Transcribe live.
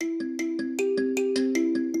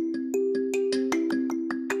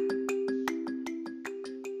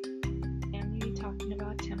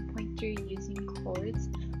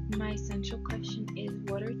initial question is,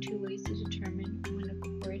 what are two ways to determine when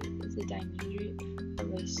a chord is the diameter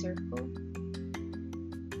of a circle?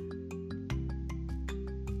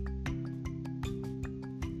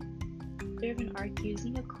 We have an arc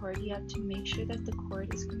using a chord. You have to make sure that the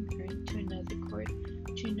chord is congruent to another chord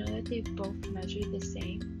to know that they both measure the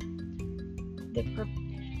same. The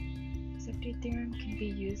perceptor theorem can be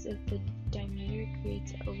used if the diameter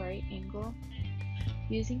creates a right angle.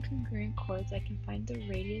 Using congruent chords, I can find the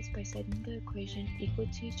radius by setting the equation equal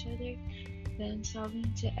to each other, then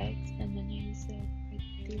solving to x, and then I use the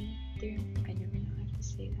Pythagorean theorem. I never know how to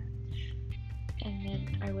say that. And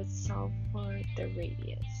then I would solve for the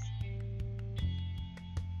radius.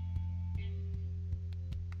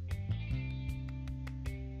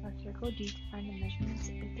 Circle D to find the measurements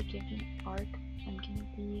of the given arc. I'm going to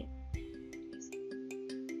be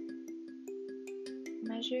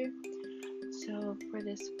measure. So for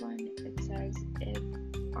this one, it says if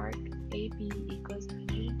arc AB equals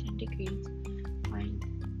 110 degrees, find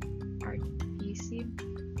arc BC.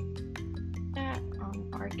 That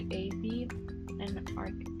arc AB and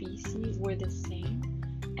arc BC were the same,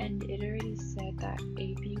 and it already said that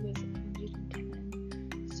AB was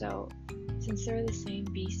 110. So since they're the same,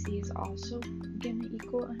 BC is also gonna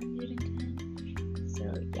equal 110. So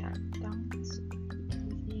yeah, that one's